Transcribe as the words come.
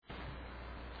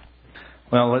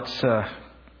Well, let's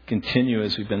continue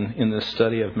as we've been in this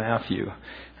study of Matthew.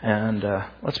 And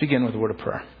let's begin with a word of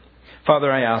prayer. Father,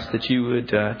 I ask that you would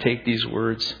take these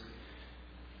words.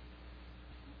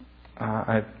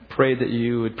 I pray that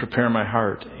you would prepare my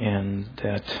heart, and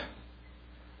that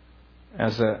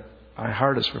as my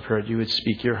heart is prepared, you would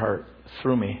speak your heart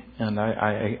through me. And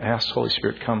I ask, Holy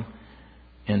Spirit, come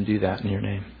and do that in your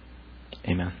name.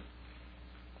 Amen.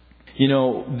 You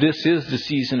know, this is the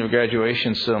season of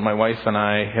graduation, so my wife and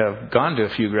I have gone to a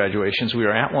few graduations. We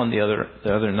were at one the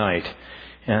other night.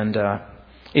 And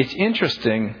it's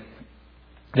interesting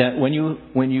that when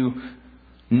you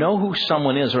know who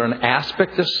someone is or an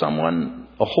aspect of someone,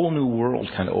 a whole new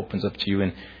world kind of opens up to you,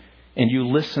 and you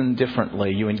listen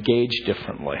differently, you engage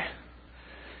differently.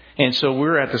 And so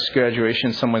we're at this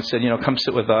graduation. Someone said, come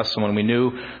sit with us. And when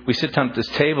we sit down at this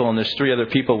table, and there's 3 other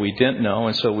people we didn't know.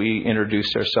 And so we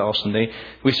introduced ourselves, and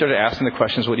we started asking the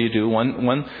questions, what do you do?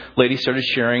 One lady started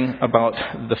sharing about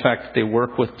the fact that they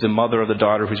work with the mother of the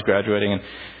daughter who's graduating,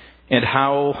 and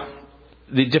how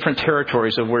the different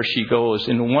territories of where she goes.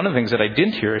 And one of the things that I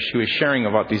didn't hear as she was sharing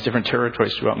about these different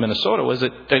territories throughout Minnesota was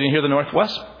that I didn't hear the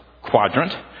Northwest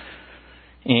quadrant.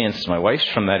 And since my wife's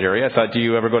from that area, I thought, do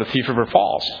you ever go to Thief River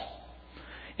Falls?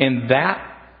 And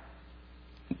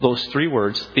those 3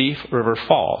 words, Thief River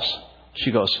Falls.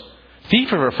 She goes,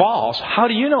 Thief River Falls? How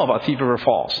do you know about Thief River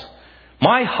Falls?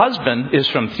 My husband is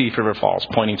from Thief River Falls,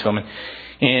 pointing to him.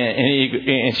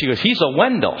 And she goes, he's a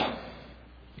Wendell.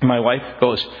 And my wife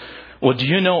goes, well, do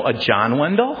you know a John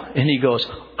Wendell? And he goes,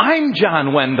 I'm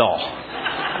John Wendell.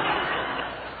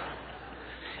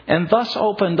 And thus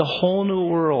opened a whole new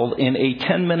world, in a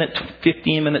 10-minute,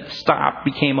 15-minute stop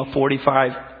became a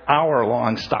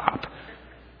 45-hour-long stop.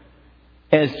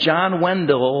 As John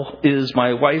Wendell is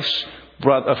my wife's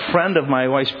brother, a friend of my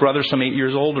wife's brother, some 8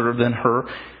 years older than her,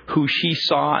 who she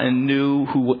saw and knew,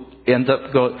 who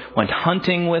went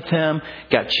hunting with him,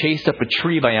 got chased up a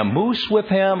tree by a moose with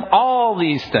him, all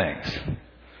these things.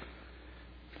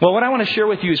 Well, what I want to share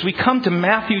with you is we come to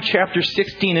Matthew chapter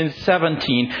 16 and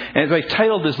 17, and as I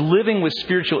titled this, Living with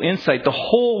Spiritual Insight, the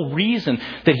whole reason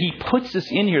that he puts this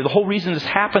in here, the whole reason this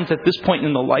happens at this point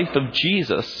in the life of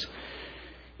Jesus,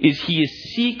 is he is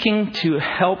seeking to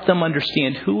help them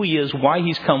understand who he is, why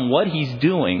he's come, what he's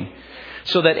doing,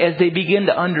 so that as they begin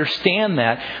to understand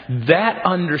that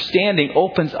understanding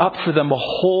opens up for them a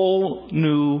whole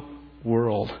new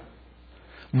world,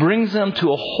 brings them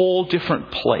to a whole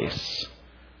different place.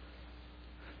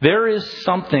 There is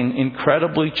something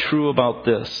incredibly true about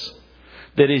this,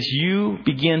 that as you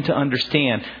begin to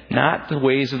understand, not the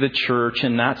ways of the church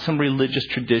and not some religious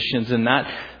traditions and not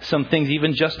some things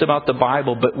even just about the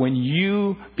Bible, but when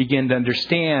you begin to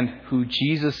understand who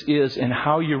Jesus is and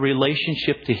how your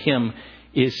relationship to him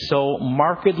is so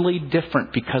markedly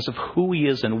different because of who he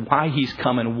is and why he's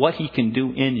come and what he can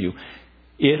do in you,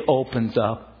 it opens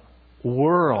up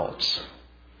worlds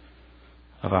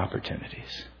of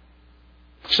opportunities.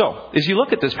 So, as you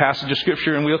look at this passage of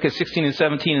Scripture, and we look at 16 and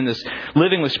 17 in this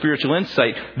Living with Spiritual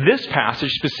Insight, this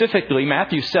passage specifically,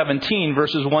 Matthew 17,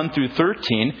 verses 1 through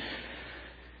 13,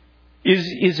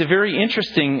 is a very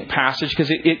interesting passage because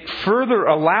it further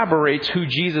elaborates who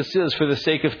Jesus is for the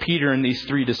sake of Peter and these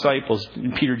 3 disciples,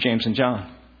 Peter, James, and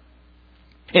John.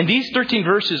 And these 13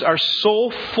 verses are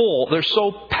so full, they're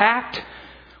so packed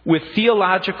with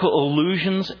theological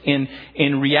allusions and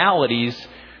realities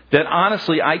that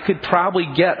honestly, I could probably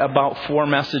get about 4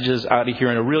 messages out of here,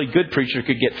 and a really good preacher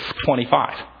could get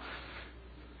 25.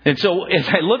 And so as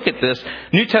I look at this,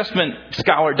 New Testament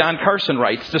scholar Don Carson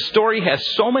writes, the story has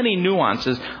so many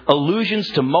nuances, allusions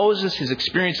to Moses, his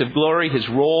experience of glory, his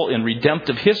role in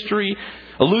redemptive history,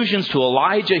 allusions to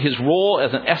Elijah, his role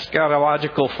as an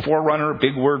eschatological forerunner,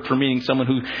 big word for meaning someone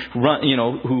who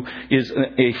is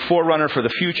a forerunner for the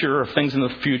future, or things in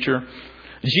the future.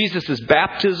 Jesus'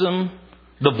 baptism,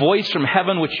 the voice from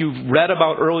heaven, which you've read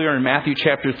about earlier in Matthew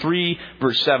chapter 3,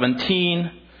 verse 17.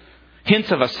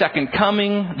 Hints of a second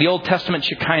coming, the Old Testament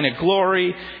Shekinah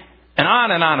glory, and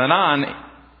on and on and on.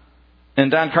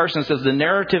 And Don Carson says the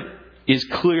narrative is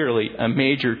clearly a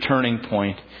major turning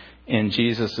point in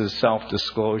Jesus'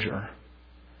 self-disclosure.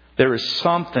 There is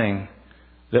something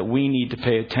that we need to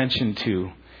pay attention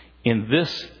to in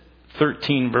this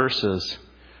 13 verses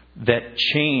that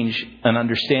change an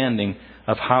understanding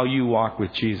of how you walk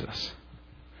with Jesus.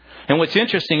 And what's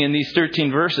interesting in these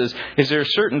 13 verses is there are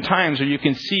certain times where you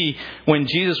can see when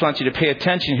Jesus wants you to pay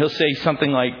attention, he'll say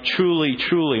something like, truly,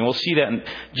 truly. And we'll see that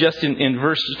just in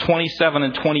verses 27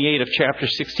 and 28 of chapter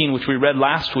 16, which we read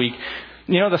last week.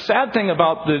 You know, the sad thing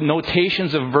about the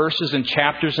notations of verses and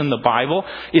chapters in the Bible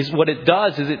is what it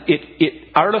does is it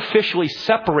artificially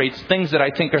separates things that I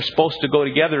think are supposed to go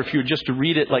together if you were just to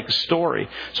read it like a story.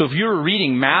 So if you were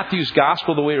reading Matthew's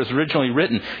gospel the way it was originally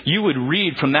written, you would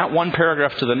read from that one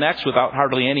paragraph to the next without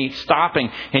hardly any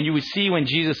stopping. And you would see when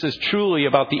Jesus is truly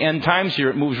about the end times here,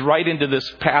 it moves right into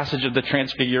this passage of the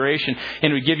Transfiguration.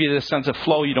 And it would give you this sense of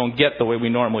flow you don't get the way we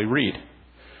normally read.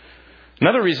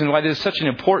 Another reason why this is such an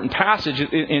important passage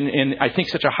and I think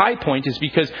such a high point is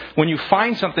because when you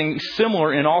find something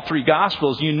similar in all three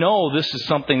Gospels, you know this is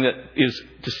something that is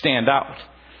to stand out.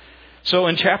 So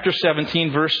in chapter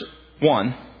 17, verse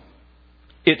 1,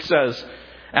 it says,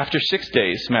 after 6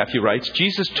 days, Matthew writes,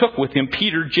 Jesus took with him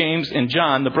Peter, James, and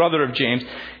John, the brother of James,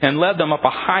 and led them up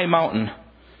a high mountain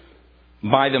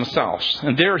by themselves.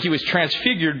 And there he was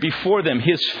transfigured before them.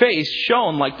 His face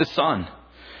shone like the sun.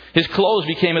 His clothes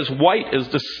became as white as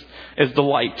the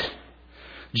light.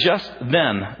 Just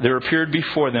then there appeared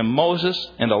before them Moses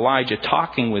and Elijah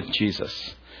talking with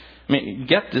Jesus. I mean,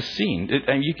 get this scene.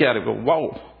 And you got to go,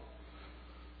 whoa.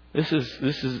 This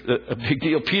is a big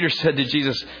deal. Peter said to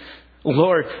Jesus,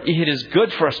 Lord, it is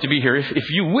good for us to be here. If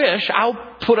you wish,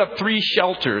 I'll put up 3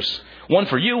 shelters. One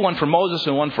for you, one for Moses,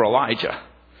 and one for Elijah.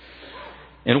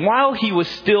 And while he was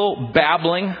still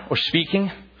babbling or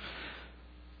speaking,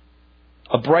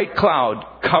 a bright cloud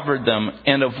covered them,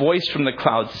 and a voice from the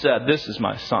cloud said, this is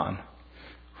my son,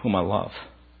 whom I love.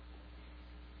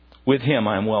 With him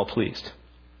I am well pleased.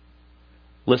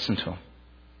 Listen to him.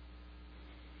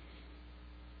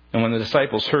 And when the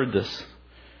disciples heard this,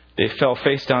 they fell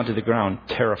face down to the ground,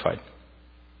 terrified.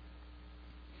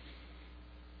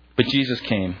 But Jesus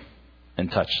came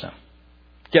and touched them.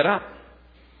 Get up.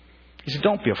 He said,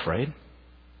 don't be afraid.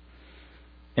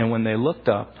 And when they looked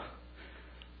up,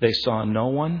 they saw no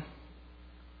one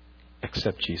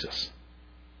except Jesus.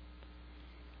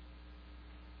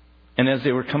 And as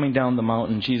they were coming down the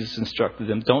mountain, Jesus instructed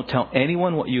them, don't tell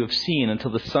anyone what you have seen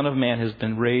until the Son of Man has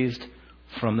been raised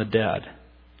from the dead.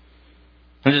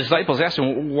 And the disciples asked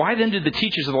him, why then did the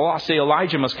teachers of the law say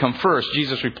Elijah must come first?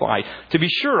 Jesus replied, to be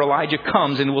sure, Elijah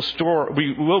comes and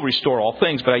will restore all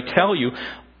things. But I tell you,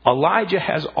 Elijah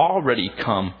has already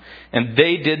come, and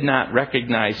they did not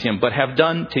recognize him, but have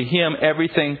done to him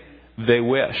everything they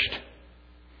wished.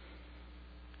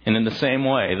 And in the same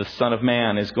way, the Son of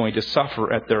Man is going to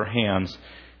suffer at their hands.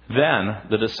 Then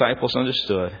the disciples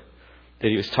understood that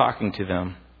he was talking to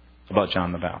them about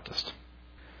John the Baptist.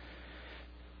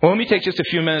 Well, let me take just a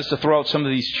few minutes to throw out some of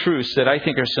these truths that I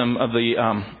think are some of the,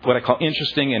 what I call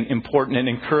interesting and important and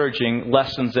encouraging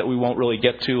lessons that we won't really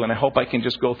get to. And I hope I can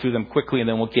just go through them quickly and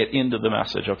then we'll get into the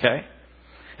message, okay?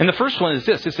 And the first one is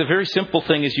this. It's a very simple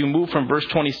thing as you move from verse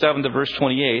 27 to verse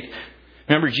 28.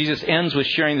 Remember, Jesus ends with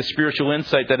sharing the spiritual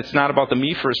insight that it's not about the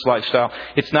me-first lifestyle.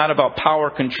 It's not about power,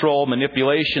 control,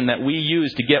 manipulation that we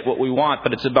use to get what we want,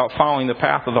 but it's about following the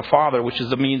path of the Father, which is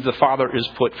the means the Father is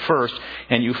put first.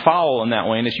 And you follow in that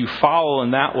way. And as you follow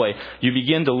in that way, you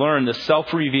begin to learn the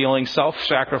self-revealing,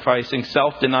 self-sacrificing,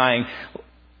 self-denying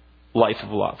life of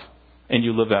love. And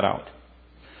you live that out.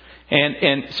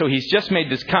 And so he's just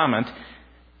made this comment.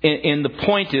 And the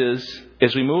point is,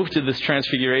 as we move to this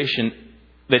transfiguration,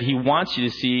 that he wants you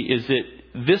to see is that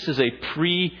this is a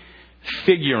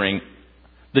prefiguring.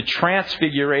 The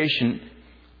transfiguration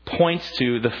points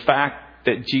to the fact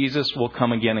that Jesus will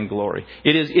come again in glory.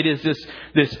 It is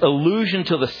this allusion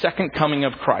to the second coming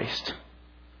of Christ.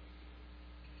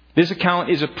 This account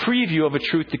is a preview of a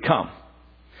truth to come.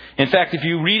 In fact, if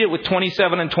you read it with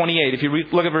 27 and 28, if you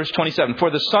look at verse 27,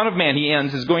 for the Son of Man, he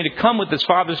ends, is going to come with his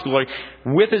Father's glory,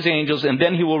 with his angels, and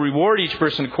then he will reward each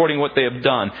person according to what they have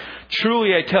done.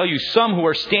 Truly, I tell you, some who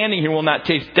are standing here will not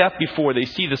taste death before they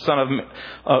see the Son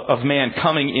of Man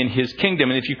coming in his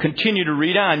kingdom. And if you continue to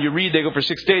read on, you read, they go for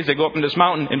 6 days, they go up in this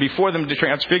mountain, and before them to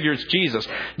transfigure, it's Jesus.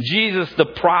 Jesus, the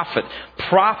prophet,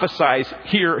 prophesies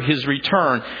here his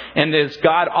return. And as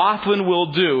God often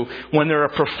will do when there are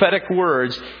prophetic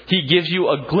words, he gives you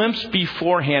a glimpse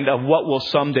beforehand of what will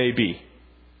someday be.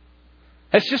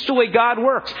 That's just the way God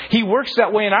works. He works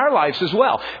that way in our lives as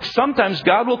well. Sometimes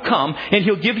God will come and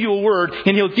he'll give you a word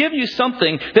and he'll give you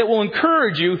something that will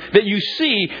encourage you, that you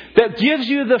see, that gives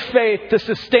you the faith to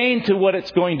sustain to what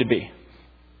it's going to be.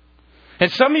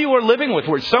 And some of you are living with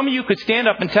words. Some of you could stand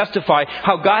up and testify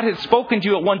how God had spoken to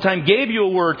you at one time, gave you a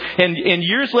word, and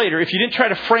years later, if you didn't try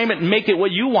to frame it and make it what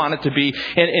you want it to be,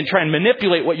 and try and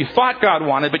manipulate what you thought God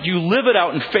wanted, but you live it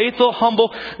out in faithful,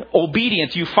 humble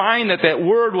obedience, you find that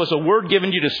word was a word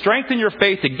given you to strengthen your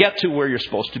faith to get to where you're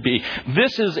supposed to be.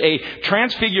 This is a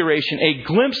transfiguration, a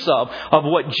glimpse of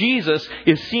what Jesus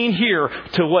is seen here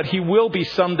to what he will be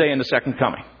someday in the second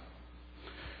coming.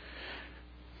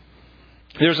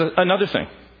 There's another thing.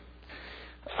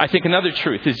 I think another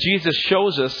truth is Jesus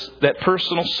shows us that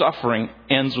personal suffering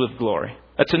ends with glory.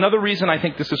 That's another reason I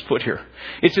think this is put here.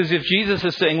 It's as if Jesus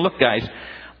is saying, look, guys,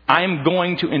 I'm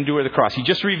going to endure the cross. He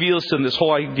just reveals to them this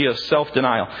whole idea of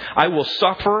self-denial. I will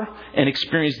suffer and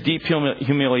experience deep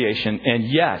humiliation,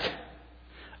 and yet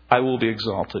I will be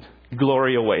exalted.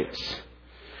 Glory awaits.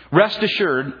 Rest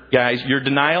assured, guys, your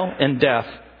denial and death,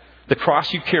 the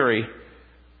cross you carry,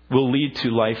 will lead to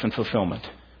life and fulfillment.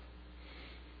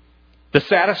 The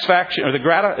satisfaction or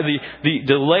the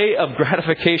delay of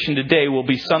gratification today will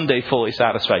be someday fully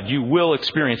satisfied. You will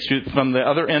experience from the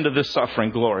other end of this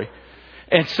suffering glory.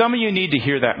 And some of you need to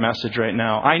hear that message right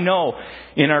now. I know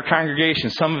in our congregation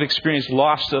some have experienced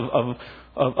loss of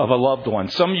a loved one.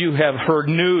 Some of you have heard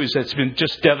news that's been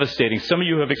just devastating. Some of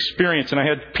you have experienced, and I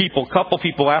had a couple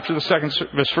people after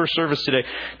the first service today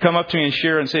come up to me and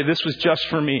share and say, this was just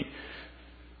for me.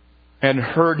 And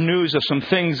heard news of some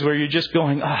things where you're just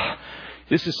going,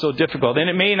 this is so difficult.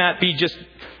 And it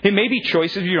may be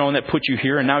choices of your own that put you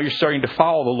here and now you're starting to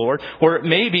follow the Lord. Or it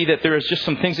may be that there is just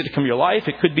some things that have come in your life.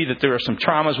 It could be that there are some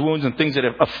traumas, wounds, and things that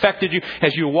have affected you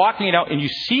as you're walking it out and you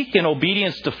seek in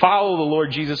obedience to follow the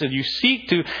Lord Jesus. As you seek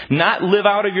to not live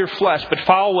out of your flesh, but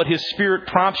follow what His Spirit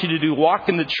prompts you to do. Walk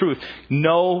in the truth.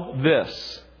 Know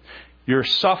this. Your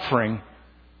suffering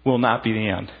will not be the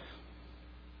end.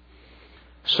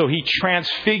 So He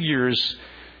transfigures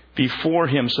before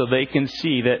Him so they can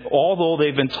see that although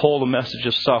they've been told a message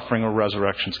of suffering, a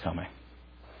resurrection's coming.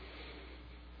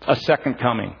 A second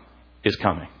coming is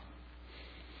coming.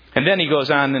 And then He goes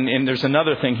on, and there's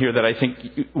another thing here that I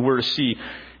think we're to see.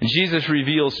 And Jesus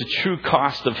reveals the true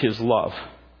cost of His love.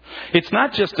 It's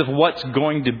not just of what's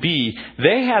going to be.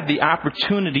 They had the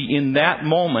opportunity in that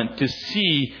moment to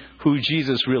see who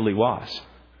Jesus really was.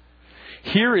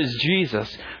 Here is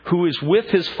Jesus, who is with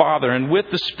His Father and with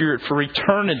the Spirit for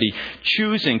eternity,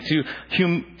 choosing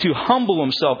to humble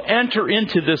Himself, enter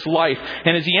into this life.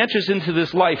 And as He enters into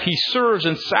this life, He serves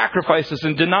and sacrifices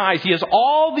and denies. He has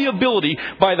all the ability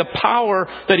by the power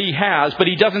that He has, but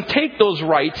He doesn't take those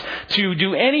rights to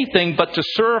do anything but to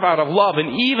serve out of love,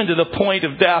 and even to the point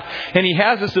of death. And He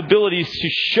has this ability to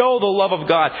show the love of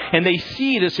God. And they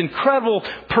see this incredible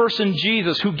person,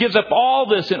 Jesus, who gives up all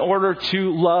this in order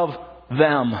to love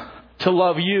them, to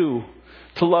love you,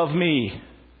 to love me.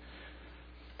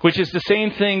 Which is the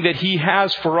same thing that He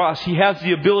has for us. He has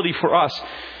the ability for us.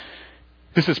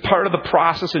 This is part of the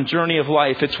process and journey of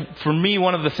life. It's, for me,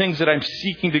 one of the things that I'm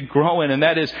seeking to grow in, and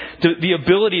that is the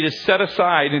ability to set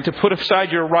aside and to put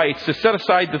aside your rights, to set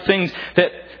aside the things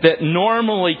that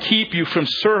normally keep you from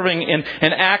serving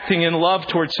and acting in love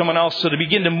towards someone else. So to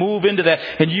begin to move into that,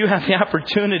 and you have the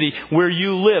opportunity where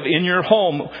you live, in your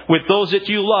home, with those that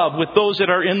you love, with those that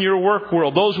are in your work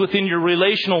world, those within your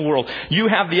relational world. You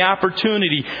have the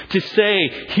opportunity to say,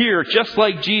 here, just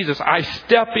like Jesus, I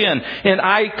step in and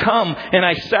I come and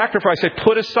I sacrifice, I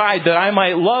put aside that I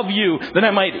might love you, that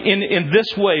I might in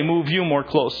this way move you more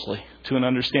closely to an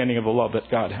understanding of the love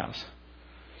that God has.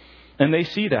 And they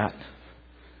see that.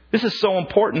 This is so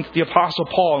important. The Apostle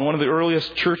Paul, in one of the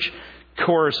earliest church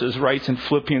choruses, writes in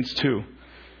Philippians 2.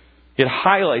 It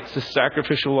highlights the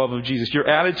sacrificial love of Jesus. Your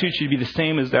attitude should be the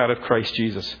same as that of Christ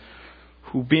Jesus,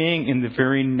 who being in the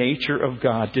very nature of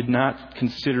God did not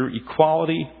consider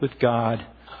equality with God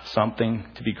something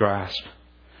to be grasped,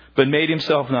 but made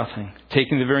Himself nothing,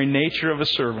 taking the very nature of a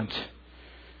servant,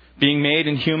 being made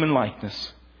in human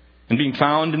likeness, and being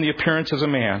found in the appearance as a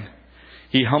man.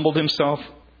 He humbled Himself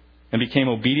and became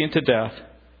obedient to death,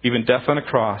 even death on a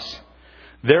cross.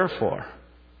 Therefore,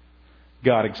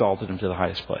 God exalted Him to the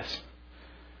highest place.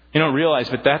 You don't realize,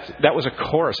 but that was a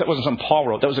chorus. That wasn't something Paul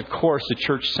wrote. That was a chorus the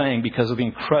church sang because of the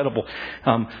incredible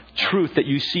truth that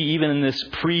you see even in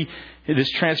this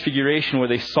transfiguration, where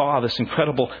they saw this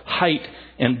incredible height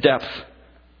and depth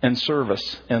and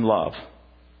service and love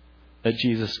that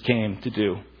Jesus came to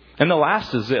do. And the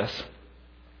last is this.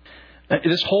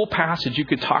 This whole passage, you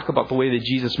could talk about the way that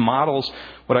Jesus models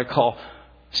what I call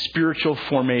spiritual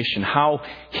formation.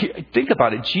 Think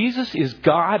about it. Jesus is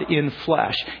God in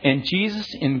flesh. And Jesus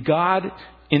in God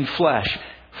in flesh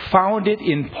found it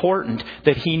important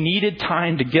that He needed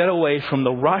time to get away from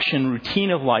the rush and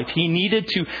routine of life. He needed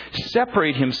to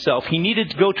separate Himself. He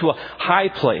needed to go to a high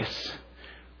place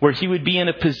where He would be in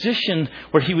a position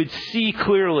where He would see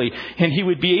clearly, and He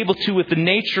would be able to, with the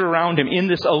nature around Him, in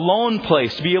this alone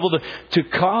place, to be able to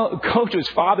go to His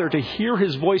Father, to hear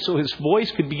His voice, so His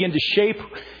voice could begin to shape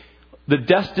the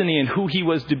destiny and who He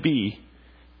was to be.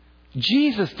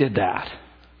 Jesus did that.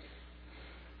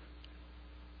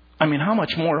 I mean, how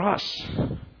much more us?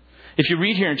 If you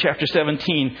read here in chapter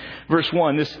 17, verse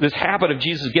 1, this habit of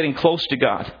Jesus getting close to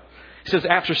God. It says,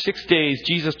 after 6 days,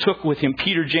 Jesus took with him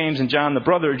Peter, James, and John, the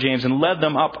brother of James, and led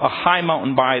them up a high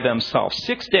mountain by themselves.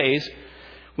 6 days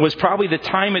was probably the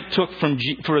time it took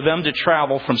for them to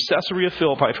travel from Caesarea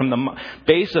Philippi, from the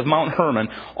base of Mount Hermon,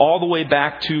 all the way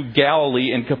back to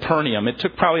Galilee and Capernaum. It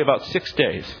took probably about 6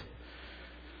 days.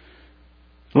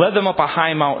 Led them up a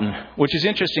high mountain. Which is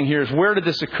interesting here is, where did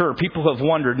this occur? People have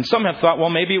wondered. And some have thought, well,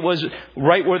 maybe it was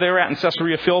right where they were at in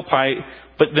Caesarea Philippi.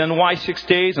 But then why 6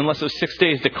 days? Unless it was 6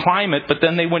 days to climb it. But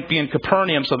then they wouldn't be in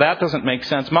Capernaum, so that doesn't make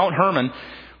sense. Mount Hermon,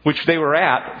 which they were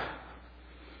at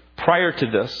prior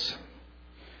to this,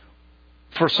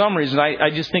 for some reason,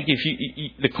 I just think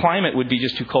the climate would be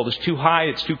just too cold. It's too high,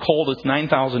 it's too cold, it's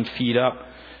 9,000 feet up.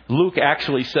 Luke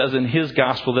actually says in his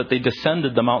gospel that they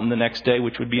descended the mountain the next day,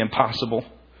 which would be impossible.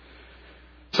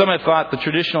 Some have thought the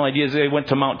traditional idea is they went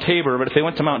to Mount Tabor, but if they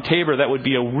went to Mount Tabor, that would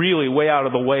be a really way out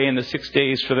of the way in the 6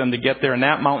 days for them to get there. And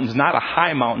that mountain's not a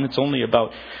high mountain, it's only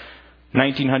about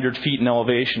 1,900 feet in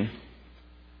elevation.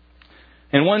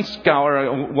 And one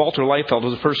scholar, Walter Liefeld,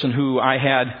 was a person who I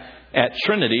had at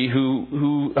Trinity,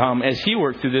 who as he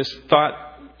worked through this, thought,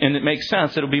 and it makes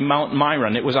sense, it would be Mount Meyer.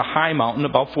 It was a high mountain,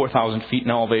 about 4,000 feet in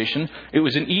elevation. It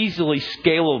was an easily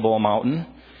scalable mountain.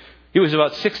 It was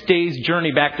about 6 days'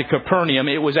 journey back to Capernaum.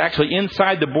 It was actually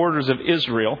inside the borders of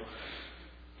Israel.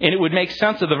 And it would make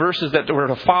sense of the verses that were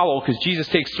to follow, because Jesus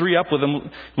takes 3 up with him,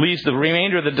 leaves the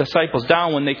remainder of the disciples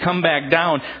down. When they come back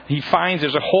down, he finds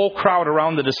there's a whole crowd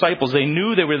around the disciples. They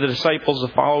knew they were the disciples,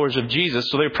 the followers of Jesus,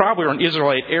 so they probably were an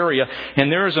Israelite area.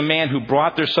 And there is a man who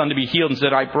brought their son to be healed and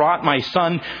said, I brought my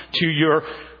son to your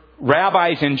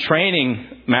rabbis in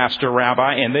training, Master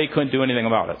Rabbi, and they couldn't do anything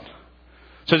about it.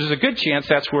 So there's a good chance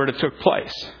that's where it took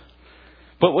place.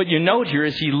 But what you note here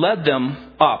is he led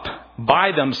them up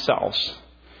by themselves.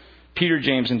 Peter,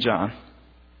 James, and John.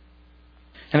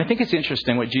 And I think it's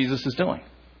interesting what Jesus is doing.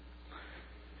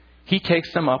 He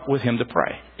takes them up with him to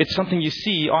pray. It's something you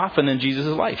see often in Jesus'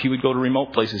 life. He would go to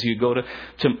remote places. He would go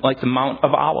to like the Mount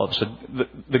of Olives,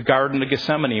 the Garden of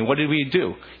Gethsemane. What did he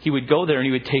do? He would go there and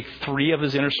he would take 3 of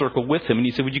his inner circle with him. And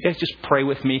he said, would you guys just pray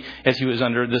with me, as he was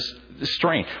under this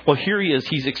strain? Well, here he is.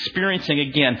 He's experiencing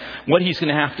again what he's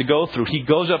going to have to go through. He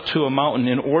goes up to a mountain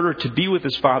in order to be with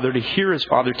his Father, to hear his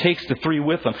Father, takes the 3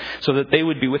 with him so that they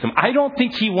would be with him. I don't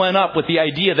think he went up with the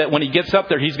idea that when he gets up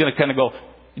there, he's going to kind of go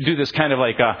do this kind of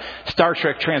like a Star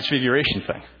Trek transfiguration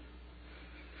thing.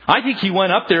 I think he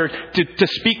went up there to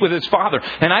speak with his Father.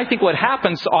 And I think what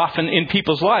happens often in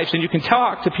people's lives, and you can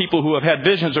talk to people who have had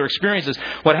visions or experiences,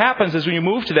 what happens is when you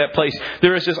move to that place,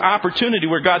 there is this opportunity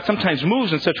where God sometimes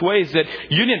moves in such ways that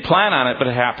you didn't plan on it, but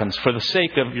it happens for the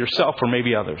sake of yourself or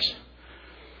maybe others.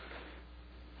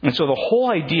 And so the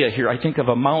whole idea here, I think, of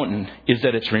a mountain is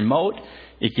that it's remote,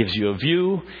 it gives you a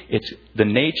view, it's the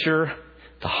nature,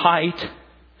 the height.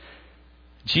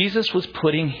 Jesus was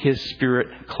putting his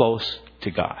spirit close to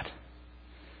God.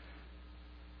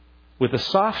 With a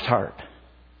soft heart,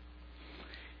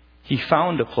 he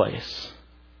found a place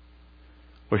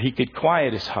where he could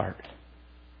quiet his heart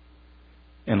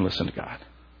and listen to God.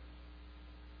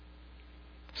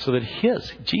 So that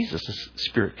Jesus'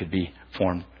 spirit could be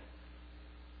formed.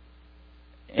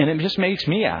 And it just makes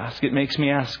me ask,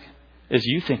 as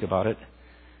you think about it,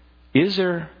 is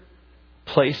there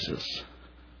places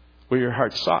where your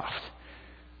heart's soft?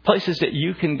 Places that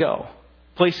you can go.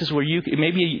 Places where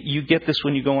maybe you get this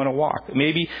when you go on a walk.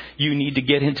 Maybe you need to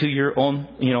get into your own,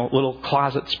 little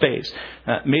closet space.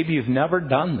 Maybe you've never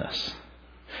done this.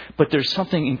 But there's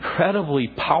something incredibly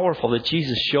powerful that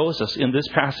Jesus shows us in this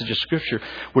passage of Scripture,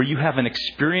 where you have an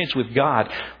experience with God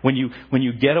when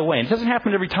you get away. And it doesn't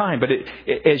happen every time, but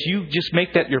as you just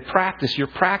make that your practice is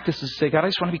to say, God, I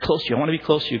just want to be close to you. I want to be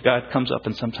close to you. God comes up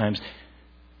and sometimes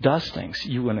does things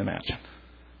you wouldn't imagine.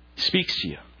 Speaks to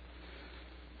you.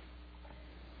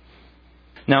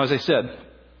 Now, as I said,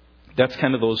 that's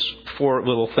kind of those 4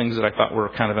 little things that I thought were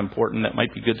kind of important that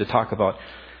might be good to talk about.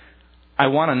 I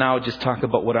want to now just talk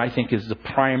about what I think is the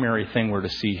primary thing we're to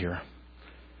see here.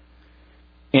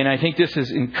 And I think this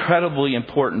is incredibly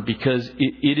important because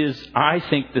it is, I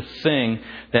think, the thing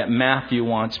that Matthew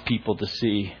wants people to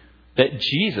see. That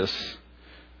Jesus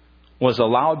was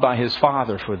allowed by his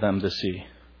Father for them to see.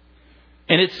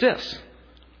 And it's this.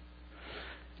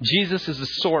 Jesus is the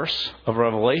source of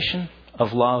revelation,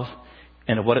 of love,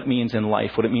 and of what it means in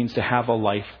life, what it means to have a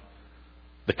life,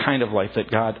 the kind of life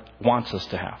that God wants us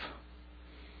to have.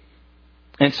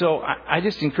 And so I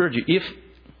just encourage you,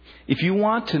 if you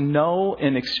want to know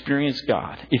and experience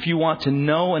God, if you want to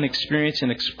know and experience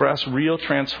and express real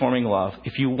transforming love,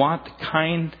 if you want the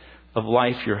kind of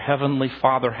life your Heavenly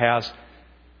Father has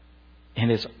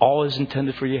and it's always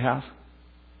intended for you to have?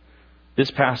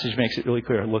 This passage makes it really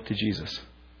clear. Look to Jesus.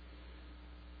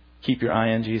 Keep your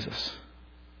eye on Jesus.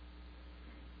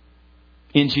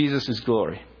 In Jesus'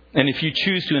 glory. And if you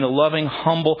choose to, in a loving,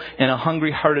 humble, and a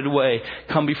hungry-hearted way,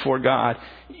 come before God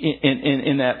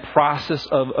in that process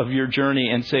of your journey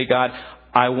and say, God,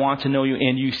 I want to know you.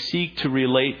 And you seek to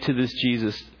relate to this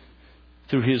Jesus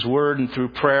through His Word and through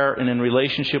prayer and in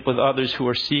relationship with others who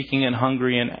are seeking and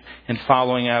hungry and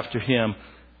following after Him.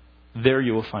 There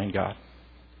you will find God.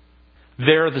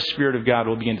 There the Spirit of God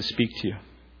will begin to speak to you.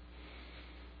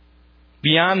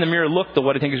 Beyond the mere look, though,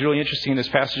 what I think is really interesting in this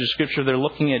passage of Scripture, they're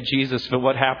looking at Jesus, but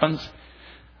what happens?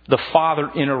 The Father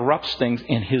interrupts things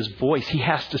in His voice. He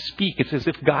has to speak. It's as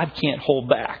if God can't hold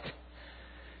back.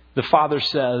 The Father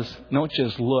says, don't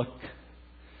just look,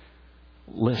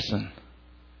 listen.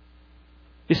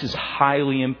 This is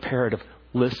highly imperative.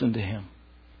 Listen to Him.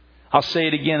 I'll say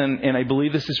it again, and I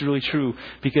believe this is really true,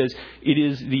 because it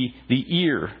is the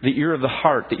ear of the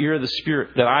heart, the ear of the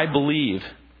Spirit, that I believe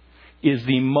is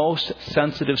the most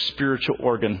sensitive spiritual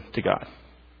organ to God.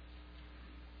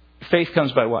 Faith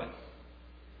comes by what?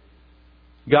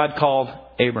 God called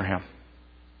Abraham.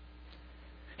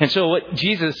 And so what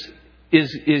Jesus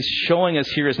is showing us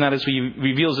here is not as He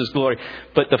reveals His glory,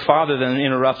 but the Father then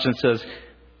interrupts and says,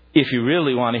 if you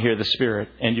really want to hear the Spirit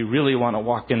and you really want to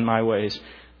walk in my ways,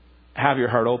 have your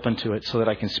heart open to it so that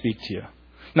I can speak to you.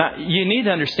 Now, you need to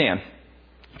understand,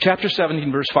 chapter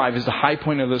 17, verse 5 is the high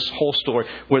point of this whole story,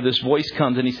 where this voice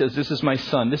comes and He says, this is my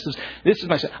son. This is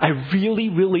my son. I really,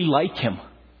 really like him.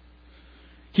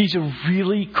 He's a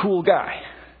really cool guy.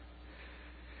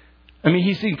 I mean,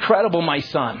 he's incredible, my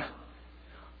son.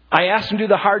 I asked him to do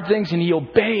the hard things and he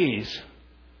obeys.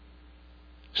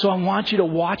 So I want you to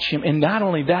watch him. And not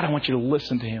only that, I want you to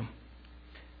listen to him.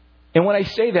 And when I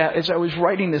say that, as I was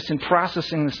writing this and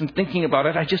processing this and thinking about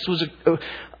it, I just was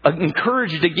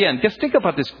encouraged again. Just think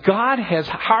about this. God has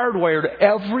hardwired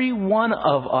every one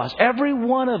of us, every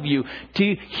one of you,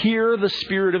 to hear the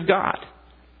Spirit of God.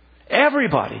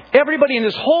 Everybody in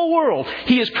this whole world,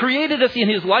 He has created us in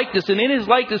His likeness. And in His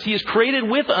likeness, He has created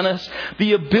within us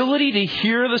the ability to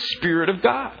hear the Spirit of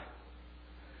God.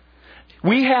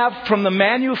 We have, from the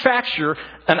manufacturer,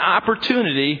 an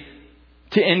opportunity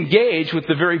to engage with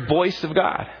the very voice of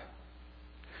God.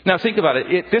 Now think about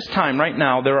it. At this time, right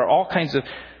now, there are all kinds of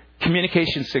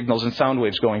communication signals and sound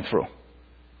waves going through.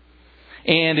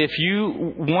 And if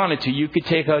you wanted to, you could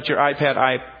take out your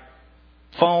iPad,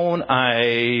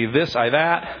 iPhone, this,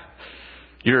 that,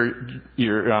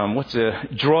 your what's a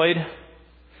Droid.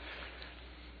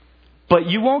 But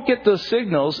you won't get those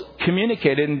signals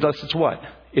communicated unless it's what?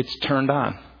 It's turned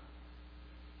on.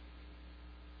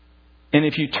 And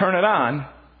if you turn it on,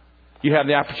 you have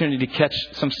the opportunity to catch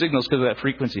some signals because of that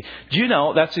frequency. Do you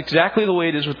know that's exactly the way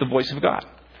it is with the voice of God?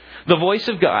 The voice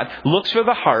of God looks for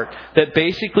the heart that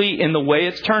basically, in the way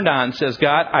it's turned on, says,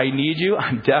 God, I need you.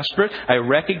 I'm desperate. I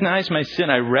recognize my sin.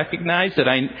 I recognize that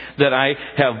I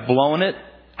have blown it.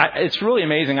 It's really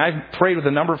amazing. I've prayed with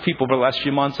a number of people over the last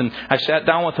few months, and I've sat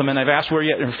down with them, and I've asked where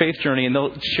you're at in your faith journey, and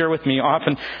they'll share with me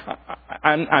often,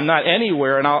 I'm not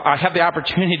anywhere, and I have the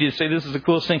opportunity to say, this is the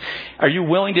coolest thing. Are you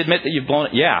willing to admit that you've blown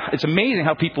it? Yeah. It's amazing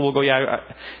how people will go, yeah.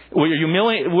 Are you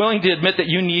willing to admit that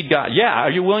you need God? Yeah. Are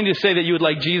you willing to say that you would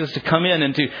like Jesus to come in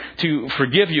and to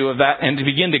forgive you of that and to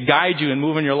begin to guide you and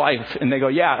move in your life? And they go,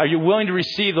 yeah. Are you willing to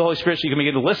receive the Holy Spirit so you can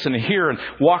begin to listen and hear and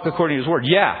walk according to His Word?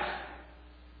 Yeah.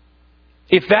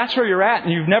 If that's where you're at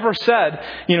and you've never said,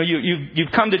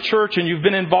 you've come to church and you've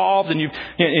been involved and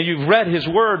you've read His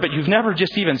Word, but you've never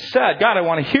just even said, God, I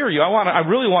want to hear you. I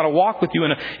really want to walk with you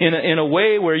in a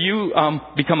way where you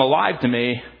become alive to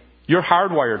me. You're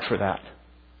hardwired for that.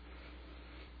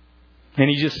 And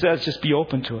He just says, just be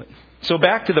open to it. So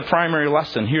back to the primary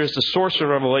lesson. Here's the source of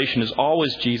revelation is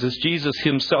always Jesus. Jesus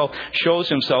Himself shows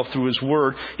Himself through His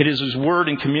Word. It is His Word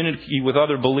in community with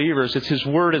other believers. It's His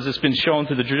Word as it's been shown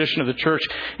through the tradition of the church.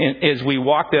 And as we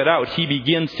walk that out, He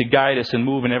begins to guide us and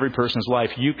move in every person's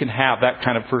life. You can have that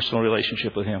kind of personal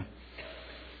relationship with Him.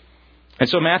 And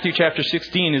so Matthew chapter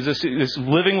 16 is this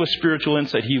living with spiritual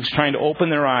insight. He was trying to open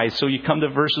their eyes. So you come to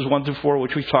verses 1 through 4,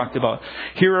 which we've talked about.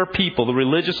 Here are people, the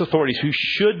religious authorities, who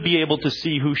should be able to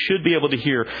see, who should be able to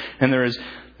hear. And there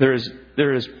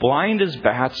is blind as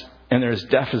bats, and there is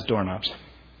deaf as doorknobs.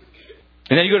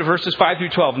 And then you go to verses 5 through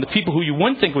 12. And the people who you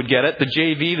wouldn't think would get it, the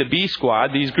JV, the B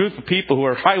squad, these group of people who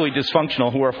are highly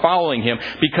dysfunctional, who are following Him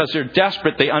because they're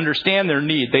desperate, they understand their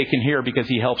need, they can hear because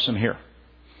He helps them hear.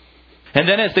 And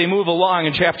then as they move along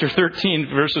in chapter 13,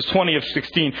 verses 20 of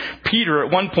 16, Peter,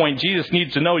 at one point, Jesus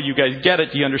needs to know, you guys get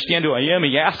it, do you understand who I am?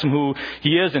 He asks him who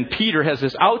he is, and Peter has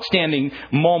this outstanding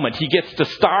moment. He gets the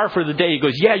star for the day. He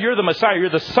goes, yeah, you're the Messiah, you're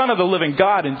the Son of the living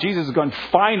God. And Jesus is going,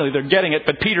 finally, they're getting it.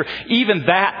 But Peter, even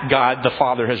that God the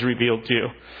Father has revealed to you.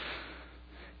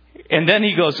 And then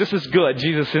he goes, this is good,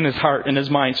 Jesus in his heart and his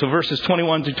mind. So verses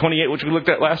 21 to 28, which we looked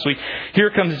at last week,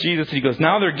 here comes Jesus. And he goes,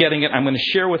 now they're getting it. I'm going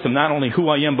to share with them not only who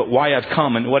I am, but why I've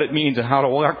come and what it means and how to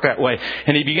walk that way.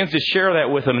 And he begins to share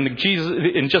that with them. And Jesus,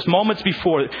 in just moments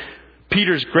before,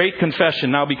 Peter's great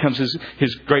confession now becomes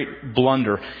his great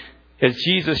blunder. As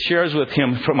Jesus shares with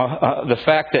him from the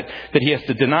fact that he has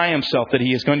to deny himself, that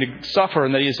he is going to suffer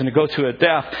and that he is going to go to a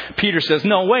death, Peter says,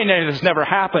 no way, this never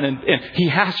happened. And he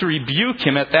has to rebuke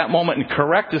him at that moment and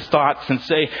correct his thoughts and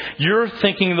say, you're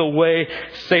thinking the way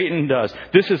Satan does.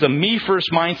 This is a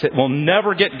me-first mindset. Will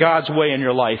never get God's way in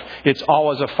your life. It's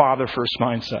always a Father-first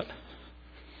mindset.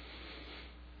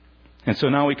 And so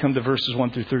now we come to verses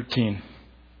 1 through 13.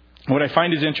 What I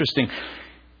find is interesting,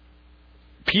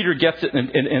 Peter gets it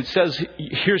and says,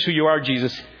 here's who you are,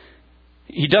 Jesus.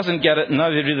 He doesn't get it, and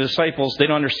neither do the disciples. They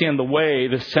don't understand the way,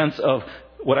 the sense of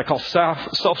what I call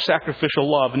self-sacrificial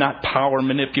love, not power,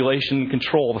 manipulation, and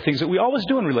control, the things that we always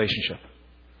do in relationship.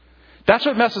 That's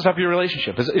what messes up your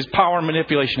relationship, is power,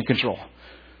 manipulation, and control.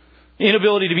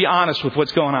 Inability to be honest with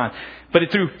what's going on. But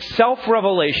through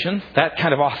self-revelation, that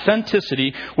kind of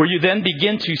authenticity, where you then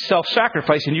begin to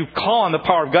self-sacrifice and you call on the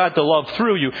power of God to love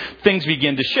through you, things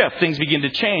begin to shift, things begin to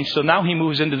change. So now he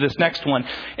moves into this next one.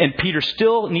 And Peter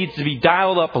still needs to be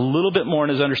dialed up a little bit more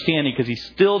in his understanding because he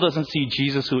still doesn't see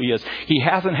Jesus who he is. He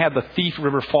hasn't had the Thief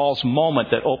River Falls moment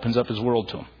that opens up his world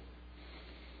to him.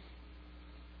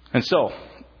 And so,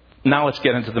 now let's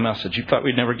get into the message. You thought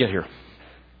we'd never get here.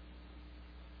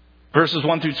 Verses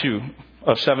 1 through 2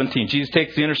 of 17. Jesus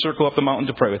takes the inner circle up the mountain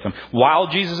to pray with him. While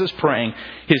Jesus is praying,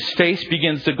 his face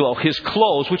begins to glow. His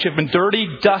clothes, which have been dirty,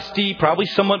 dusty, probably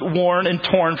somewhat worn and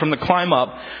torn from the climb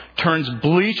up, turns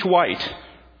bleach white.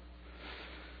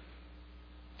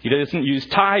 He doesn't use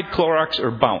Tide, Clorox,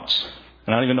 or Bounce.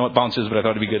 And I don't even know what Bounce is, but I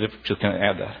thought it'd be good if just kind of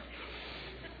add that.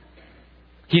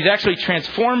 He's actually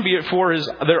transformed before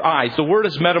their eyes. The word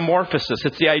is metamorphosis.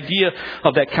 It's the idea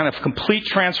of that kind of complete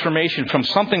transformation from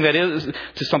something that is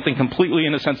to something completely,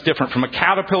 in a sense, different. From a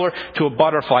caterpillar to a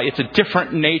butterfly. It's a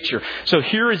different nature. So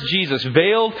here is Jesus,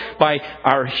 veiled by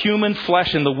our human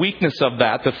flesh and the weakness of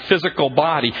that, the physical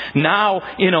body. Now,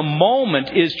 in a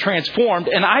moment, is transformed.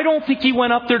 And I don't think he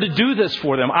went up there to do this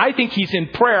for them. I think he's in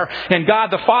prayer. And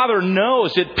God the Father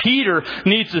knows that Peter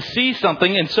needs to see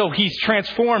something. And so he's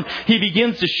transformed. He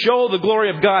begins to show the glory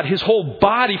of God. His whole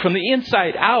body from the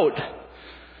inside out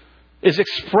is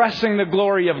expressing the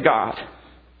glory of God.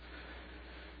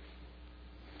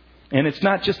 And it's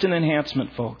not just an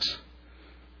enhancement, folks.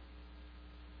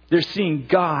 They're seeing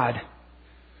God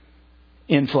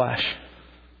in flesh.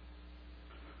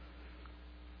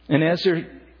 And as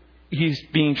he's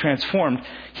being transformed,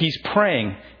 he's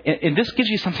praying. And this gives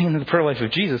you something in the prayer life of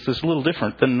Jesus that's a little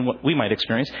different than what we might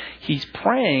experience. He's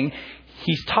praying.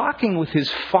 He's talking with his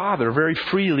Father very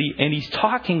freely, and he's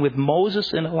talking with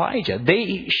Moses and Elijah.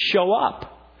 They show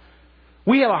up.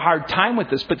 We have a hard time with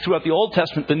this, but throughout the Old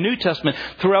Testament, the New Testament,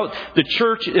 throughout the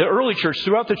church, the early church,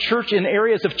 throughout the church in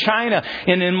areas of China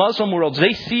and in Muslim worlds,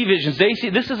 they see visions. They see,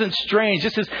 this isn't strange.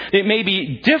 It may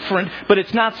be different, but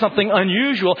it's not something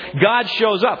unusual. God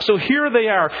shows up. So here they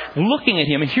are looking at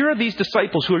him, and here are these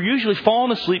disciples who are usually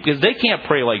falling asleep because they can't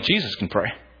pray like Jesus can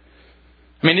pray.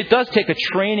 I mean, it does take a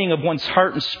training of one's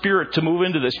heart and spirit to move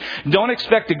into this. Don't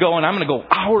expect to go and I'm going to go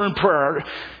hour in prayer.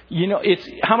 You know, it's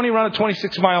how many run a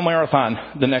 26-mile marathon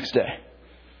the next day?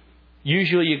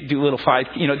 Usually you do a little 5.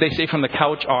 You know, they say from the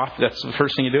couch off, that's the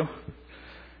first thing you do.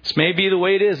 This may be the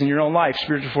way it is in your own life,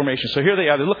 spiritual formation. So here they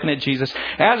are. They're looking at Jesus.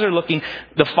 As they're looking,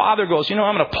 the Father goes, I'm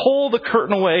going to pull the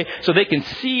curtain away so they can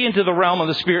see into the realm of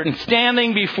the Spirit. And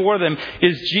standing before them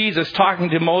is Jesus talking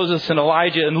to Moses and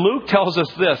Elijah. And Luke tells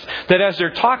us this, that as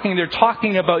they're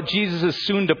talking about Jesus'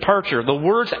 soon departure. The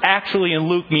words actually in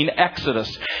Luke mean Exodus.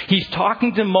 He's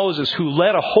talking to Moses, who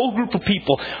led a whole group of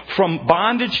people from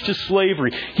bondage to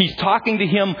slavery. He's talking to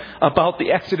him about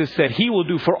the Exodus that he will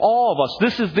do for all of us.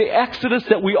 This is the Exodus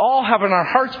that we we all have in our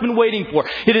hearts been waiting for.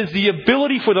 It is the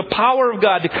ability for the power of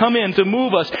God to come in, to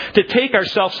move us, to take our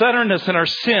self-centeredness and our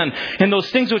sin and those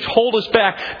things which hold us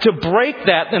back, to break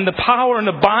that and the power and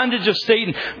the bondage of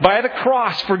Satan by the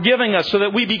cross, forgiving us so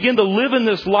that we begin to live in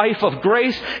this life of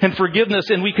grace and forgiveness,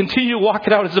 and we continue to walk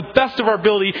it out as the best of our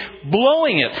ability,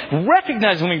 blowing it,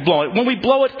 recognizing when we blow it. When we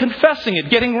blow it, confessing it,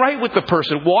 getting right with the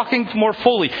person, walking more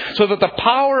fully so that the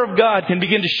power of God can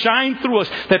begin to shine through us,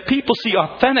 that people see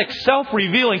authentic,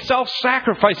 self-revealing,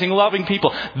 self-sacrificing, loving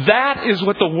people. That is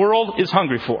what the world is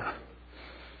hungry for.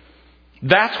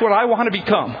 That's what I want to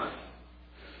become.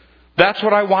 That's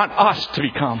what I want us to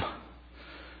become.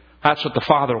 That's what the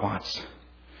Father wants.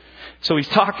 So he's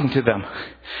talking to them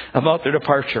about their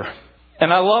departure.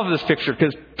 And I love this picture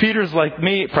because Peter's like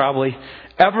me, probably,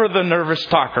 ever the nervous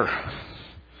talker.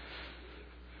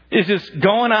 It's just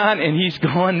going on and he's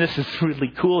going, this is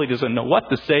really cool. He doesn't know what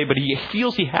to say, but he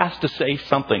feels he has to say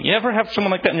something. You ever have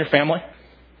someone like that in your family?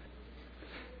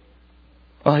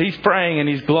 Well, he's praying and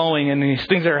he's glowing and these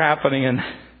things are happening and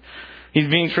he's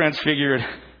being transfigured.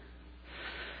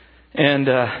 And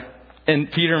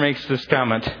Peter makes this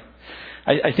comment.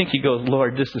 I think he goes,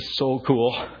 Lord, this is so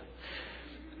cool.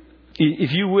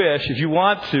 If you wish, if you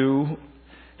want to,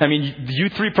 I mean, you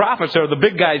three prophets are the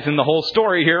big guys in the whole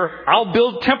story here. I'll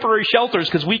build temporary shelters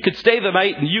because we could stay the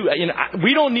night, and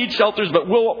we don't need shelters, but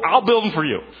I'll build them for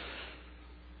you.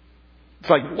 It's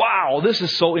like, wow, this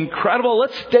is so incredible.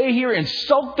 Let's stay here and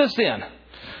soak this in.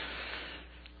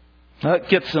 That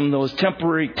gets them those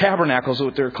temporary tabernacles,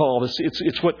 what they're called.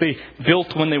 It's what they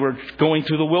built when they were going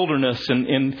through the wilderness,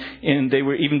 and they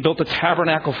were even built a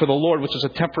tabernacle for the Lord, which is a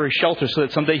temporary shelter, so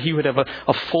that someday He would have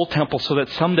a full temple, so that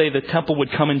someday the temple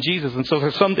would come in Jesus, and so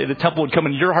that someday the temple would come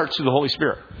in your hearts through the Holy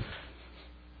Spirit.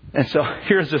 And so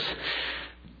here's this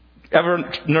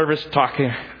ever nervous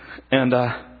talking, and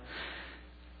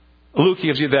Luke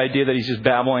gives you the idea that he's just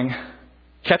babbling.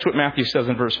 Catch what Matthew says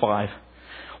in verse 5.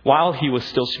 While he was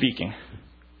still speaking.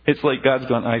 It's like God's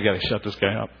going, I got to shut this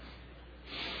guy up.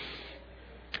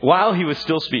 While he was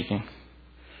still speaking.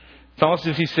 It's almost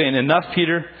as if he's saying, enough,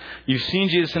 Peter. You've seen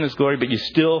Jesus in His glory, but you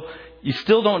still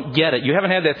don't get it. You haven't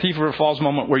had that thief river falls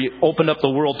moment where you opened up the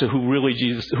world to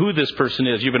who this person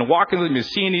is. You've been walking with Him, you've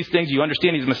seen these things, you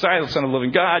understand He's the Messiah, the Son of the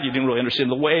living God. You didn't really understand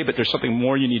the way, but there's something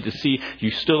more you need to see. You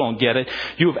still don't get it.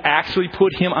 You have actually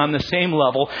put Him on the same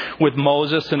level with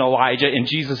Moses and Elijah, and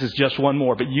Jesus is just one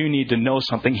more. But you need to know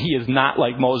something. He is not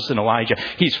like Moses and Elijah.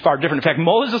 He's far different. In fact,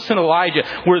 Moses and Elijah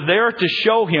were there to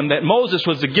show him that Moses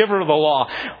was the giver of the law.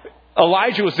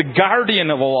 Elijah was the guardian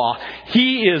of the law.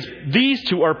 These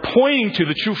two are pointing to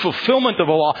the true fulfillment of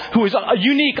the law, who is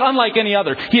unique, unlike any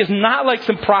other. He is not like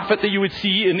some prophet that you would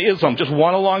see in Islam, just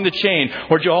one along the chain,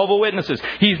 or Jehovah's Witnesses.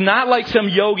 He's not like some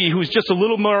yogi who's just a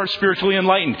little more spiritually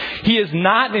enlightened. He is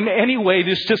not in any way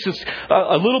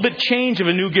a little bit change of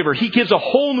a new giver. He gives a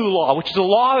whole new law, which is a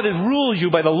law that rules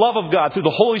you by the love of God through the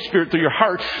Holy Spirit, through your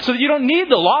heart, so that you don't need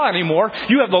the law anymore.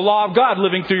 You have the law of God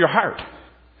living through your heart.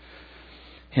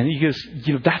 And he goes,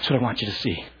 that's what I want you to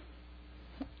see.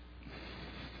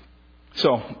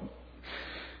 So,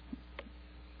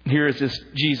 here is this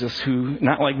Jesus who,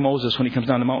 not like Moses when he comes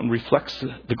down the mountain, reflects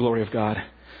the glory of God.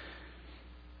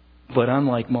 But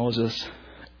unlike Moses,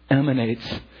 emanates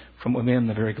from within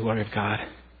the very glory of God.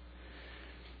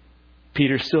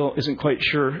 Peter still isn't quite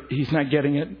sure. He's not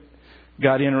getting it.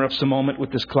 God interrupts the moment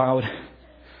with this cloud.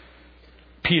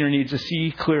 Peter needs to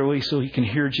see clearly so he can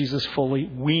hear Jesus fully.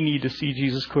 We need to see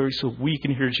Jesus clearly so we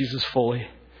can hear Jesus fully.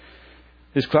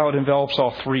 This cloud envelops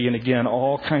all three, and again,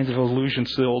 all kinds of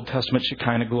allusions to the Old Testament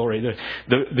Shekinah glory.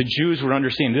 The Jews were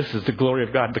understanding this is the glory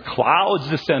of God. The clouds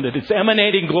descended. It's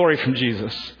emanating glory from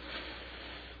Jesus.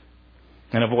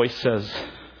 And a voice says,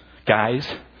 guys,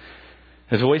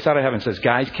 there's a voice out of heaven says,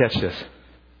 guys, catch this.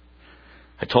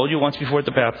 I told you once before at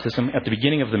the baptism, at the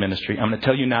beginning of the ministry. I'm going to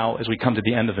tell you now as we come to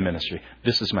the end of the ministry.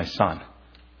 This is my son.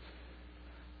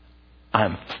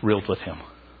 I'm thrilled with him.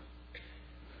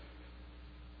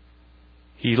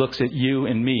 He looks at you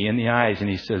and me in the eyes and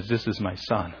he says, this is my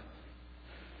son.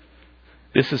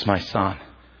 This is my son.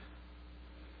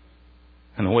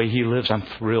 And the way he lives, I'm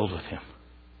thrilled with him.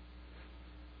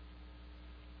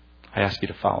 I ask you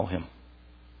to follow him.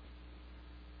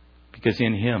 Because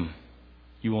in him,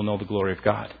 you will know the glory of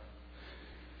God.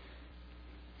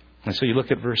 And so you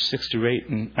look at verse 6 through 8,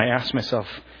 and I ask myself,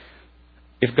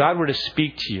 if God were to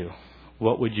speak to you,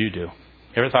 what would you do?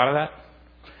 Ever thought of that?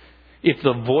 If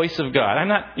the voice of God,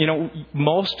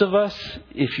 most of us,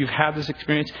 if you've had this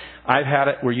experience, I've had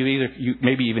it where you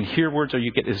maybe even hear words or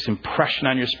you get this impression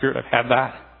on your spirit. I've had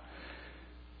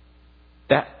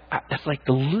that. that's like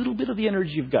the little bit of the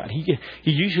energy of God. He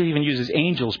usually even uses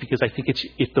angels because I think it's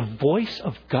if the voice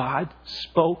of God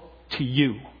spoke to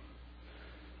you,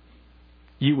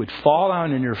 you would fall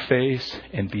down in your face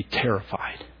and be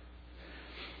terrified.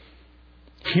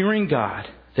 Hearing God,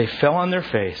 they fell on their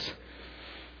face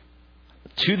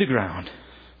to the ground,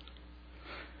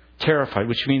 terrified,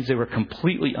 which means they were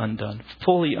completely undone,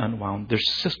 fully unwound. Their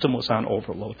system was on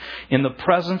overload. In the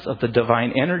presence of the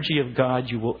divine energy of God,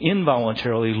 you will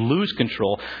involuntarily lose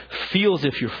control, feel as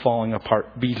if you're falling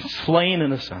apart, be slain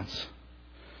in a sense.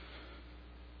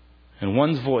 And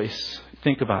one's voice,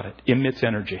 think about it, emits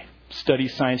energy. Study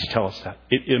science tell us that.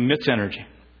 It emits energy.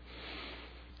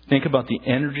 Think about the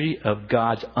energy of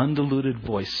God's undiluted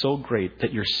voice, so great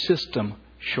that your system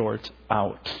shorts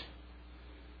out.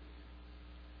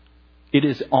 It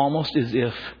is almost as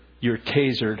if you're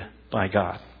tasered by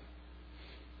God.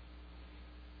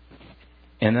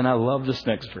 And then I love this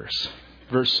next verse.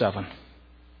 Verse 7.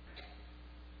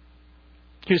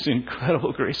 Here's the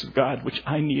incredible grace of God, which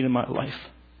I need in my life.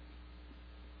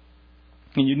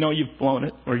 And you know you've blown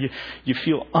it, or you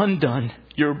feel undone.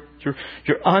 You're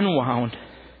unwound.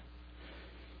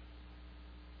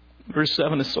 Verse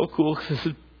 7 is so cool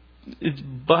because it's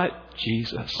but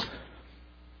Jesus.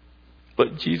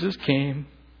 But Jesus came.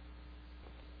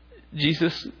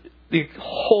 Jesus, the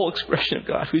whole expression of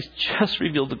God, who's just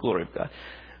revealed the glory of God,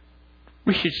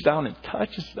 reaches down and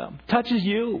touches them. Touches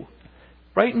you.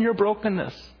 Right in your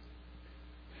brokenness.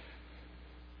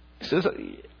 He says,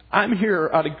 I'm here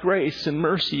out of grace and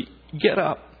mercy. Get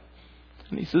up.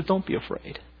 And he says, don't be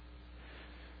afraid.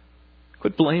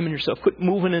 Quit blaming yourself. Quit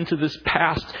moving into this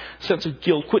past sense of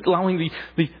guilt. Quit allowing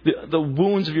the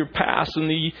wounds of your past and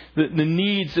the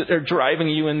needs that are driving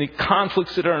you and the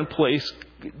conflicts that are in place.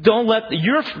 Don't let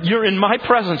you're in my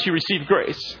presence. You receive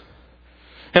grace,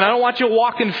 and I don't want you to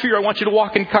walk in fear. I want you to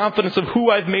walk in confidence of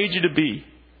who I've made you to be.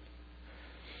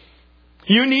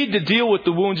 You need to deal with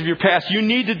the wounds of your past. You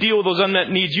need to deal with those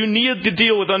unmet needs. You need to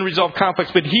deal with unresolved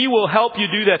conflicts. But He will help you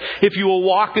do that if you will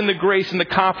walk in the grace and the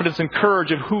confidence and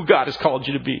courage of who God has called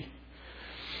you to be.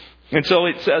 And so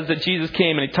it says that Jesus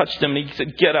came and He touched him and He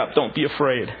said, get up, don't be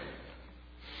afraid.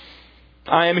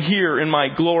 I am here in my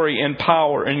glory and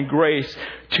power and grace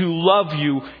to love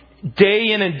you day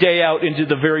in and day out into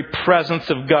the very presence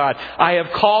of God. I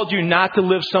have called you not to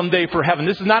live someday for heaven.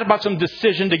 This is not about some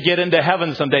decision to get into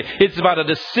heaven someday. It's about a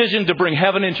decision to bring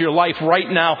heaven into your life right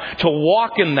now, to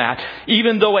walk in that.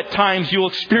 Even though at times you will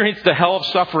experience the hell of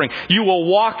suffering, you will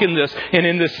walk in this, and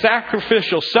in this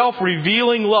sacrificial,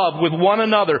 self-revealing love with one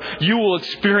another, you will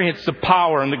experience the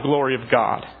power and the glory of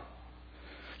God.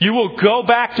 You will go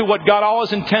back to what God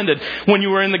always intended when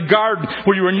you were in the garden,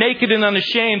 where you were naked and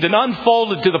unashamed and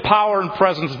unfolded to the power and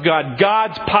presence of God.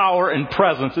 God's power and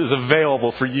presence is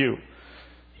available for you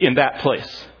in that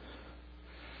place.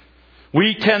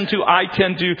 I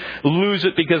tend to lose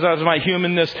it because of my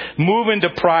humanness, move into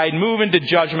pride, move into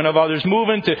judgment of others, move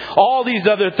into all these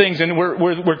other things. And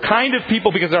we're kind of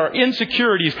people, because of our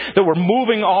insecurities, that we're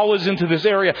moving always into this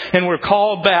area. And we're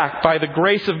called back by the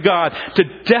grace of God to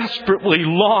desperately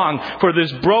long for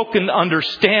this broken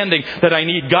understanding that I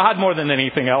need God more than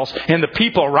anything else. And the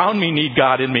people around me need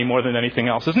God in me more than anything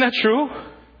else. Isn't that true?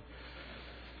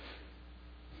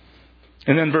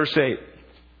 And then verse 8.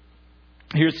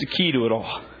 Here's the key to it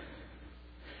all.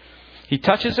 He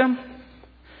touches him.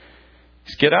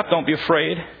 He says, get up, don't be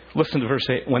afraid. Listen to verse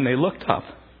 8. When they looked up,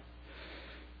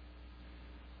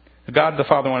 God the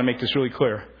Father, I want to make this really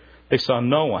clear. They saw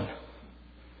no one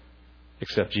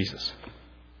except Jesus.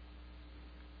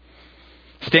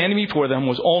 Standing before them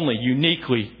was only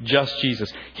uniquely just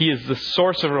Jesus. He is the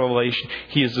source of revelation.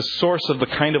 He is the source of the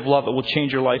kind of love that will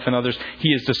change your life and others. He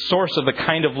is the source of the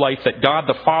kind of life that God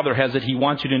the Father has that He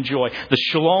wants you to enjoy. The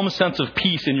shalom sense of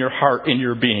peace in your heart, in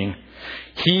your being.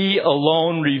 He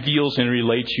alone reveals and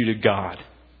relates you to God.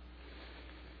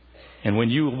 And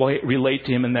when you relate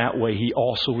to Him in that way, He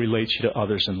also relates you to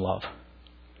others in love.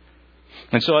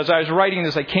 And so as I was writing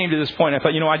this, I came to this point. I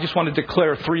thought, I just want to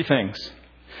declare three things.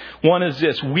 One is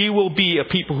this: we will be a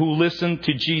people who listen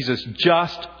to Jesus,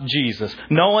 just Jesus.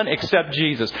 No one except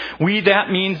Jesus. That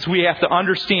means we have to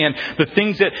understand the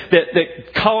things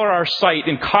that color our sight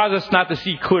and cause us not to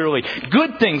see clearly.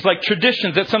 Good things like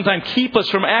traditions that sometimes keep us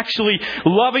from actually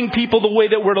loving people the way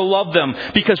that we're to love them,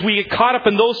 because we get caught up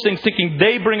in those things thinking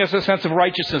they bring us a sense of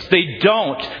righteousness. They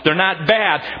don't. They're not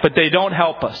bad, but they don't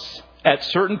help us. At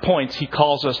certain points, He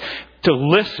calls us to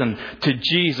listen to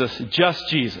Jesus, just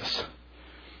Jesus.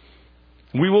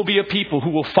 We will be a people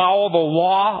who will follow the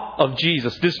law of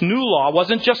Jesus. This new law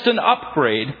wasn't just an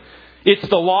upgrade. It's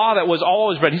the law that was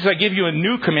always read. He says, I give you a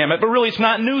new commandment. But really, it's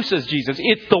not new, says Jesus.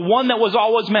 It's the one that was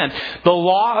always meant. The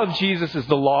law of Jesus is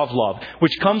the law of love,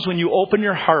 which comes when you open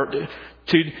your heart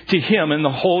to Him and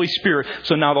the Holy Spirit.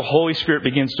 So now the Holy Spirit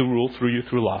begins to rule through you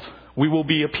through love. We will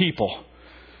be a people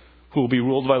who will be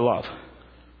ruled by love.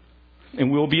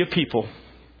 And we will be a people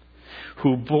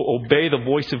who obey the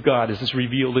voice of God as is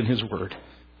revealed in His Word.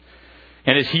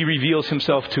 And as He reveals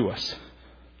Himself to us.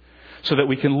 So that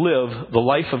we can live the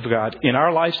life of God in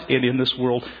our lives and in this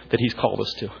world that He's called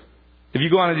us to. If you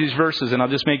go on to these verses, and I'll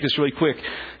just make this really quick.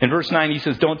 In verse 9, He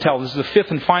says, don't tell. This is the fifth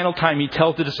and final time He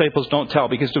tells the disciples, don't tell.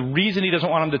 Because the reason He doesn't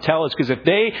want them to tell is because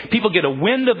if people get a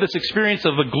wind of this experience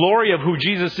of the glory of who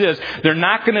Jesus is, they're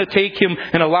not going to take Him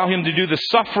and allow Him to do the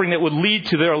suffering that would lead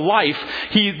to their life.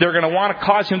 They're going to want to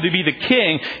cause Him to be the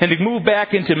king and to move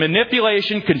back into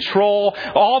manipulation, control,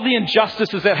 all the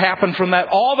injustices that happen from that,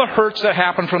 all the hurts that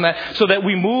happen from that, so that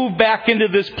we move back into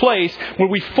this place where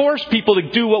we force people to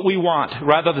do what we want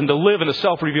rather than to live in a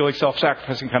self-revealing,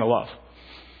 self-sacrificing kind of love.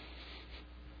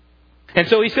 And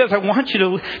so He says, I want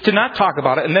you to not talk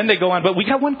about it. And then they go on, but we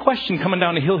got one question coming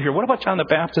down the hill here. What about John the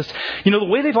Baptist? The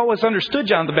way they've always understood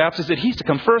John the Baptist is that he's to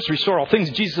come first, restore all things.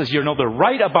 Jesus says, they're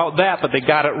right about that, but they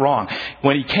got it wrong.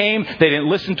 When He came, they didn't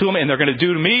listen to Him, and they're going to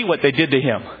do to me what they did to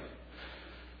Him.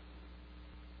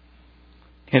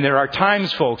 And there are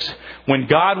times, folks, when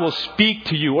God will speak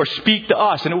to you or speak to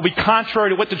us, and it will be contrary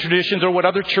to what the traditions or what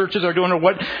other churches are doing or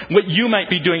what you might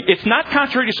be doing. It's not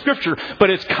contrary to Scripture, but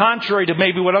it's contrary to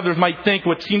maybe what others might think,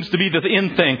 what seems to be the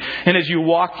in thing. And as you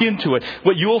walk into it,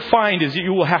 what you will find is that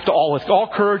you will have to, with all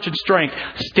courage and strength,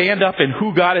 stand up in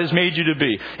who God has made you to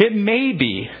be. It may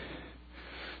be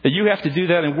that you have to do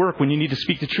that in work when you need to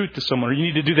speak the truth to someone, or you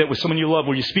need to do that with someone you love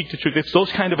where you speak the truth. It's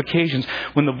those kind of occasions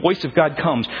when the voice of God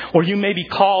comes. Or you may be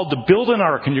called to build an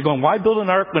ark, and you're going, why build an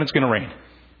ark when it's going to rain?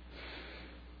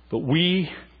 But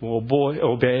we will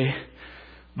obey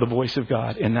the voice of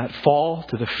God and not fall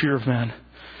to the fear of men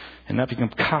and not become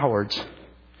cowards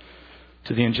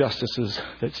to the injustices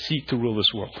that seek to rule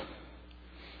this world.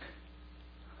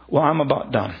 Well, I'm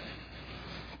about done.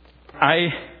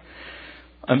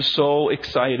 I'm so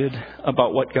excited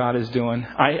about what God is doing.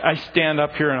 I stand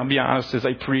up here and I'll be honest, as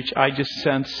I preach, I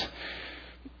sense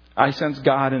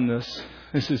God in this.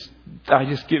 I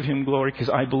just give Him glory because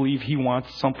I believe He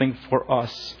wants something for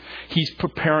us. He's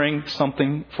preparing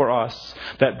something for us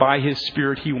that by His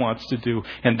Spirit He wants to do.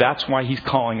 And that's why He's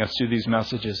calling us through these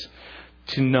messages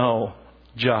to know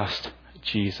just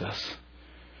Jesus.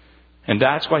 And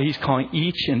that's why He's calling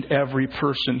each and every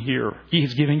person here.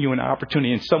 He's giving you an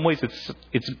opportunity. In some ways,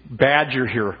 it's bad you're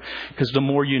here, because the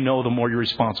more you know, the more you're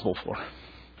responsible for.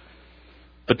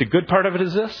 But the good part of it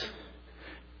is this.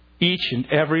 Each and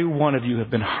every one of you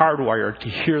have been hardwired to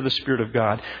hear the Spirit of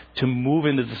God, to move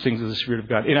into the things of the Spirit of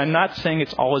God. And I'm not saying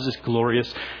it's always this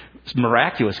glorious,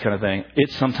 miraculous kind of thing.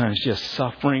 It's sometimes just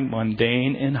suffering,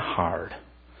 mundane, and hard.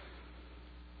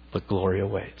 But glory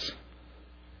awaits.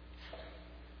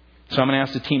 So I'm going to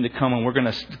ask the team to come, and we're going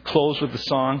to close with the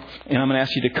song. And I'm going to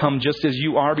ask you to come just as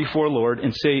you are before Lord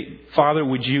and say, Father,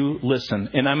 would you listen?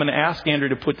 And I'm going to ask Andrew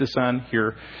to put this on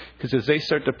here, because as they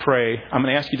start to pray, I'm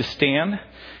going to ask you to stand,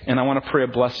 and I want to pray a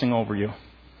blessing over you.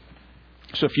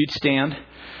 So if you'd stand,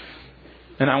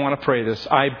 and I want to pray this.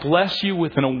 I bless you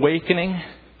with an awakening,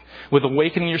 with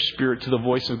awakening your spirit to the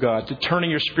voice of God, to turning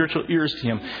your spiritual ears to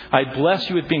Him. I bless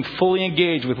you with being fully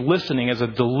engaged with listening as a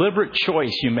deliberate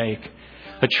choice you make.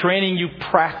 A training you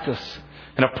practice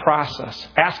and a process.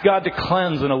 Ask God to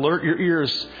cleanse and alert your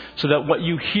ears so that what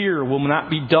you hear will not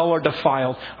be dull or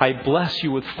defiled. I bless you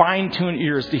with fine-tuned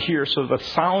ears to hear so the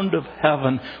sound of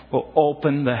heaven will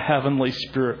open the heavenly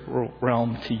spirit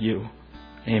realm to you.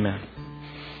 Amen.